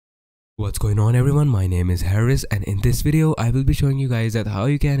What's going on everyone, my name is Harris and in this video I will be showing you guys that how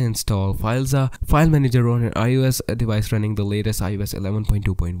you can install Filza file manager on an iOS device running the latest iOS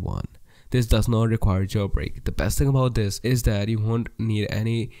 11.2.1. This does not require jailbreak. The best thing about this is that you won't need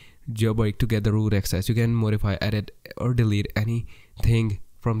any jailbreak to get the root access. You can modify, edit or delete anything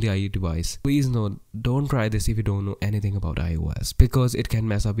from the iOS device. Please note, don't try this if you don't know anything about iOS because it can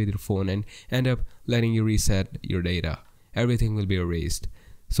mess up with your phone and end up letting you reset your data. Everything will be erased.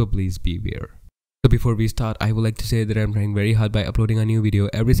 So please beware. So before we start, I would like to say that I'm trying very hard by uploading a new video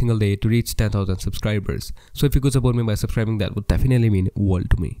every single day to reach 10,000 subscribers. So if you could support me by subscribing, that would definitely mean world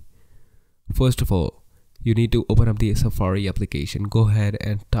to me. First of all, you need to open up the Safari application. Go ahead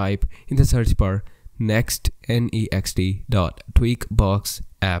and type in the search bar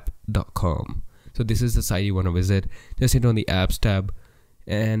next.tweakboxapp.com. So this is the site you want to visit. Just hit on the apps tab,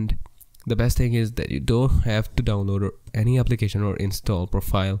 and the best thing is that you don't have to download any application or install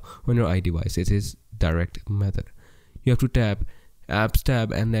profile on your iDevice. It is direct method. You have to tap apps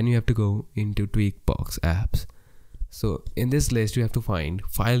tab and then you have to go into Tweakbox apps. So in this list you have to find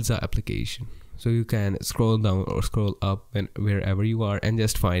Filza application. So you can scroll down or scroll up and wherever you are and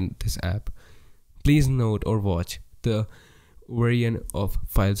just find this app. Please note or watch the version of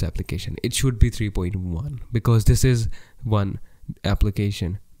Filza application. It should be 3.1 because this is one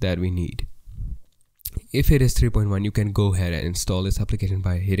application that we need. If it is 3.1, you can go ahead and install this application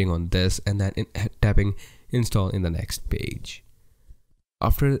by hitting on this and then tapping install in the next page.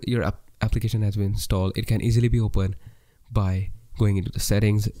 After your application has been installed, it can easily be opened by going into the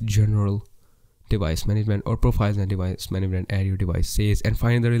settings, general, device management or profiles and device management as your device says, and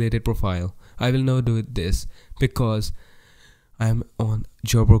find the related profile. I will now do this because I'm on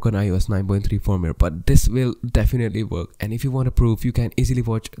Jailbreak on iOS 9.3 firmware, but this will definitely work. And if you want a proof, you can easily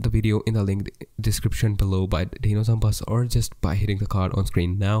watch the video in the link description below by Dino Zampas or just by hitting the card on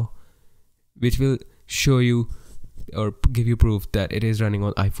screen now, which will show you or give you proof that it is running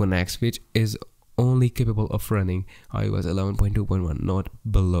on iPhone X, which is only capable of running iOS 11.2.1, not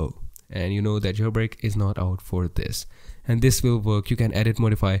below. And you know that Jailbreak is not out for this, and this will work. You can edit,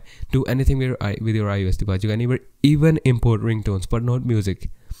 modify, do anything with your iOS device. You can even import ringtones but not music.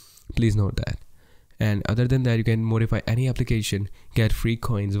 Please note that. And other than that, you can modify any application, get free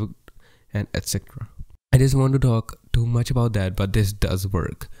coins and etc. I just want to talk too much about that, but this does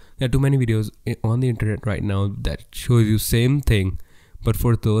work. There are too many videos on the internet right now that shows you same thing, but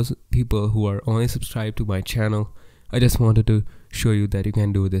for those people who are only subscribed to my channel, I just wanted to show you that you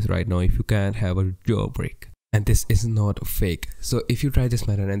can do this right now if you can't have a jailbreak. And this is not fake. So if you try this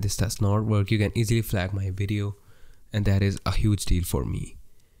method and this does not work, you can easily flag my video, and that is a huge deal for me.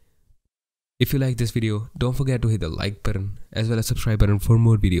 If you like this video, don't forget to hit the like button as well as subscribe button for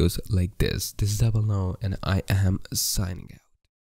more videos like this. This is AppleNow and I am signing out.